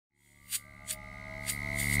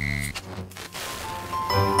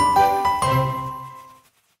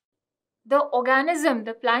organism,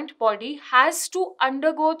 the plant body, has to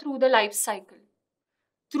undergo through the life cycle,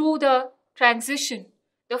 through the transition,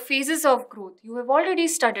 the phases of growth. You have already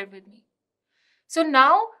studied with me. So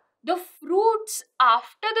now the fruits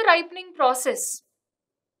after the ripening process,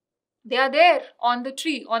 they are there on the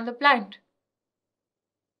tree, on the plant.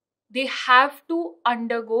 They have to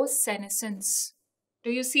undergo senescence.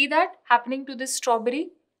 Do you see that happening to this strawberry?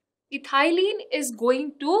 Ethylene is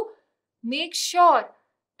going to make sure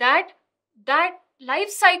that that life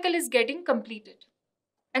cycle is getting completed.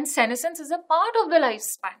 And senescence is a part of the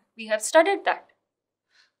lifespan. We have studied that.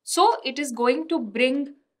 So it is going to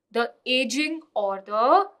bring the aging or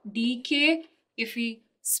the decay, if we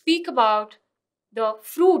speak about the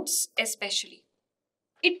fruits especially.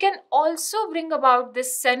 It can also bring about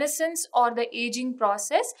this senescence or the aging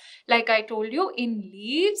process, like I told you, in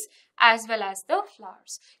leaves as well as the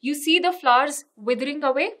flowers. You see the flowers withering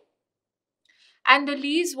away, and the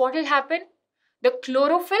leaves, what will happen? The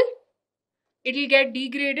chlorophyll, it will get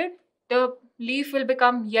degraded. The leaf will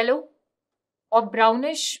become yellow or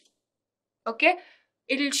brownish. Okay,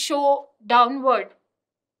 it will show downward.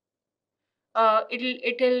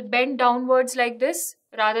 It'll bend downwards like this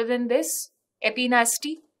rather than this,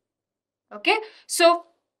 epinasty. Okay, so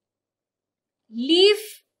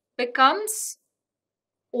leaf becomes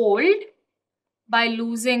old by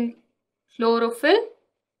losing chlorophyll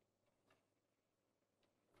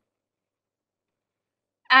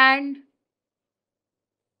and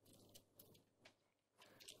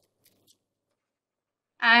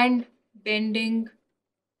bending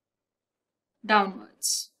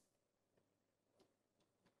downwards.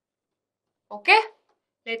 Okay,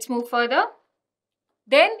 let's move further.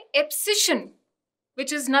 Then abscission,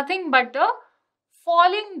 which is nothing but the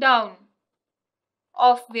falling down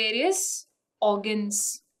of various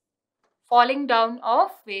organs. Falling down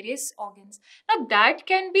of various organs. Now that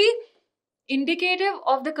can be indicative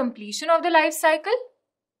of the completion of the life cycle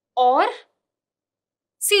or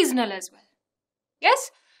seasonal as well.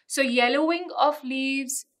 Yes? So yellowing of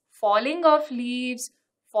leaves, falling of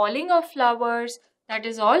flowers, that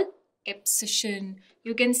is all abscission.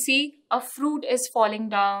 You can see a fruit is falling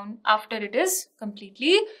down after it is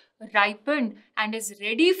completely ripened and is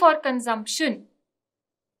ready for consumption.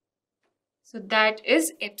 So that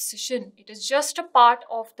is abscission. It is just a part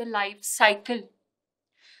of the life cycle.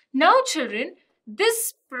 Now children,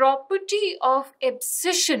 this property of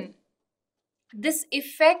abscission, this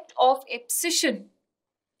effect of abscission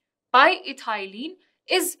by ethylene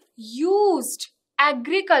is used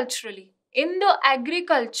agriculturally, in the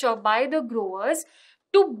agriculture by the growers,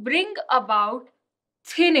 to bring about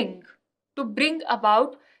thinning.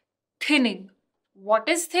 What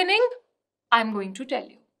is thinning? I'm going to tell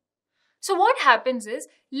you. So what happens is,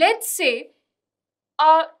 let's say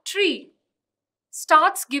a tree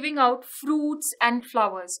starts giving out fruits and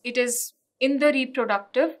flowers. It is in the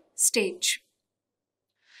reproductive stage.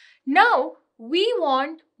 Now we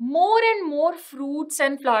want more and more fruits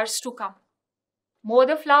and flowers to come. More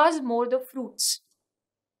the flowers, more the fruits.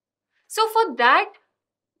 So for that,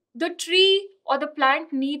 the tree or the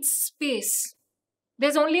plant needs space.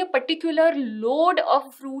 There's only a particular load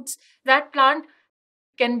of fruits that plant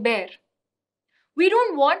can bear. We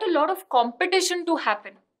don't want a lot of competition to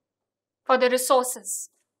happen for the resources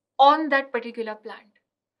on that particular plant,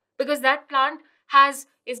 because that plant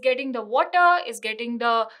is getting the water, is getting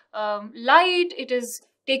the light, it is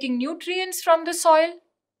taking nutrients from the soil,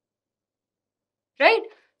 right?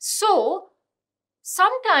 So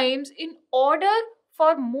sometimes, in order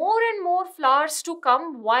for more and more flowers to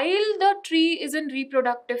come while the tree is in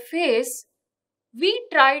reproductive phase, we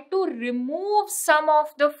try to remove some of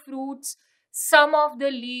the fruits, some of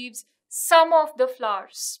the leaves, some of the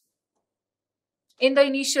flowers in the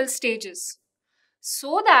initial stages,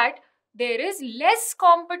 so that there is less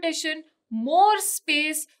competition, more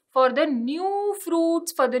space for the new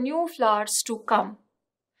fruits, for the new flowers to come.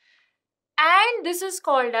 And this is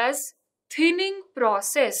called as thinning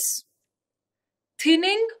process.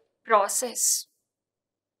 Thinning process.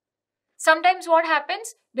 Sometimes what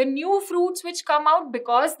happens? The new fruits which come out,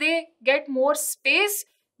 because they get more space,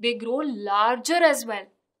 they grow larger as well.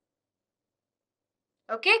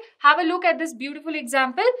 Okay, have a look at this beautiful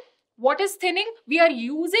example. What is thinning? We are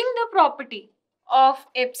using the property of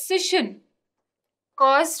abscission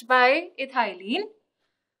caused by ethylene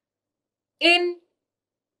in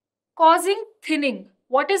causing thinning.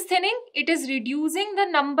 What is thinning? It is reducing the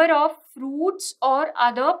number of fruits or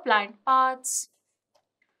other plant parts.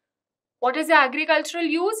 What is the agricultural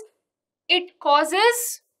use? It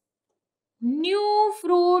causes new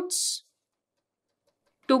fruits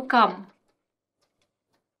to come.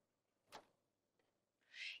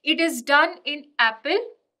 It is done in apple,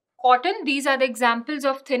 cotton. These are the examples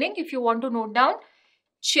of thinning if you want to note down.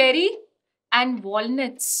 Cherry and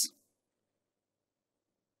walnuts.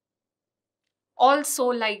 Also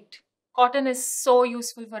light. Cotton is so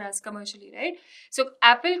useful for us commercially, right? So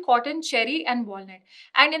apple, cotton, cherry and walnut.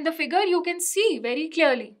 And in the figure you can see very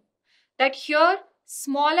clearly that here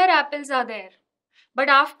smaller apples are there. But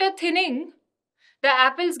after thinning, the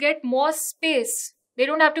apples get more space. They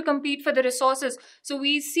don't have to compete for the resources. So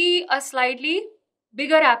we see a slightly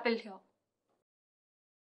bigger apple here.